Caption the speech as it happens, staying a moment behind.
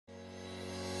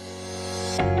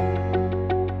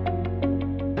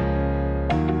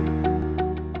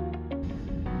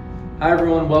Hi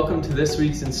everyone, welcome to this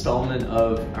week's installment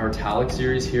of our Talech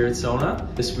series here at SONA.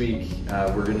 This week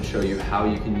we're going to show you how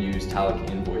you can use Talech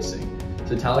Invoicing.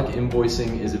 So Talech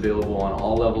Invoicing is available on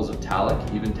all levels of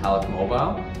Talech, even Talech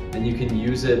Mobile, and you can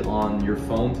use it on your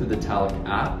phone through the Talech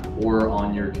app or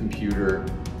on your computer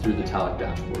through the Talech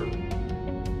Dashboard.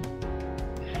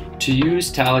 To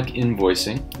use Talech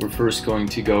Invoicing, we're first going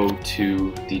to go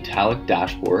to the Talech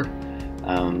Dashboard.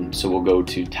 So we'll go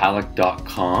to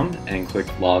talech.com and click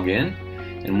login,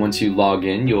 and once you log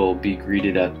in you'll be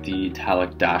greeted at the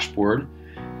Talech Dashboard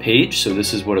page. So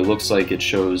this is what it looks like. It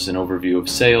shows an overview of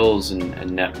sales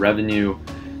and net revenue,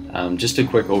 just a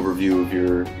quick overview of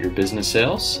your business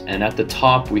sales, and at the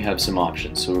top we have some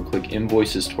options. So we'll click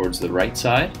Invoices towards the right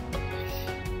side,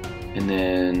 and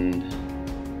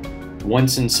then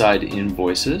once inside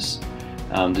Invoices,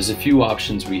 there's a few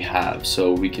options we have.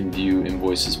 So we can view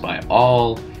invoices by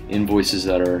all, invoices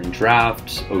that are in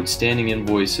draft, outstanding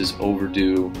invoices,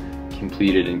 overdue,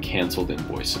 completed, and canceled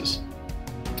invoices.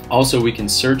 Also, we can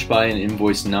search by an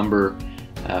invoice number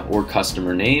or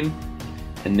customer name.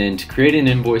 And then to create an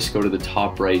invoice, go to the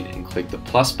top right and click the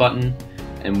plus button,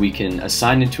 and we can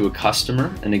assign it to a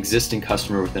customer, an existing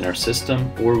customer within our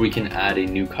system, or we can add a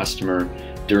new customer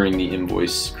during the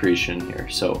invoice creation here.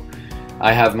 So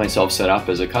I have myself set up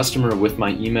as a customer with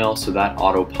my email, so that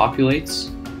auto-populates.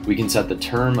 We can set the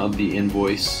term of the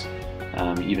invoice,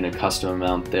 even a custom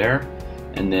amount there,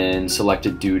 and then select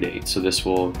a due date. So this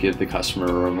will give the customer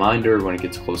a reminder when it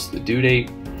gets close to the due date.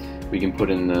 We can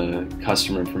put in the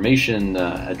customer information,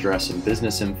 address and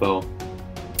business info,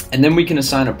 and then we can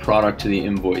assign a product to the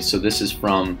invoice. So this is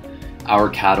from our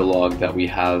catalog that we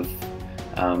have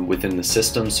within the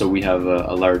system. So we have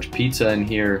a large pizza in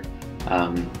here.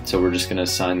 So we're just going to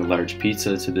assign the large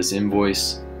pizza to this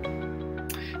invoice,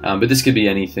 but this could be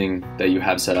anything that you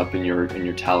have set up in your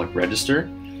Talech register.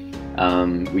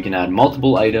 We can add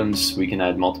multiple items, we can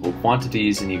add multiple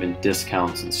quantities, and even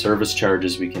discounts and service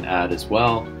charges we can add as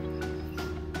well.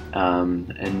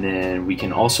 And then we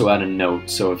can also add a note.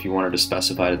 So if you wanted to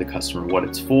specify to the customer what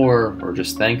it's for or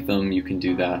just thank them, you can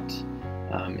do that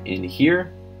in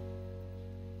here.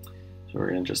 So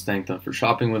we're going to just thank them for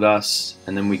shopping with us,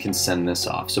 and then we can send this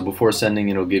off. So before sending,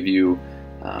 it'll give you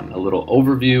a little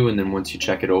overview, and then once you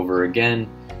check it over again,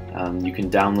 you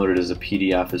can download it as a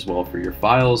PDF as well for your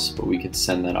files, but we could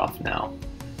send that off now.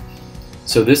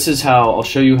 So this is how, I'll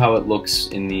show you how it looks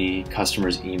in the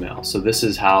customer's email. So this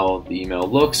is how the email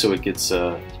looks. So it gets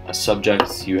a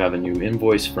subject, you have a new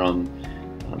invoice from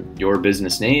your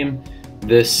business name.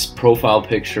 This profile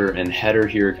picture and header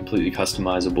here are completely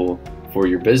customizable for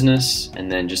your business,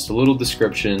 and then just a little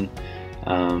description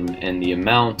and the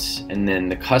amount, and then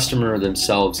the customer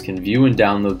themselves can view and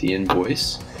download the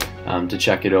invoice to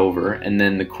check it over. And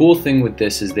then the cool thing with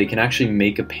this is they can actually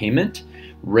make a payment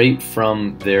right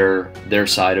from their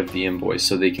side of the invoice.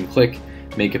 So they can click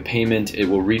make a payment, it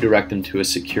will redirect them to a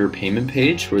secure payment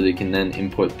page where they can then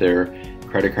input their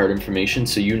credit card information,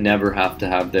 so you never have to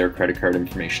have their credit card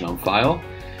information on file.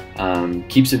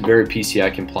 Keeps it very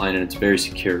PCI compliant, and it's very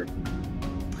secure.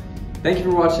 Thank you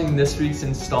for watching this week's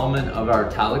installment of our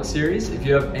Talech series. If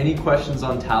you have any questions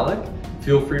on Talech,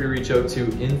 feel free to reach out to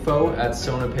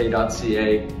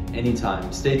info@sonapay.ca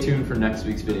anytime. Stay tuned for next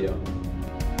week's video.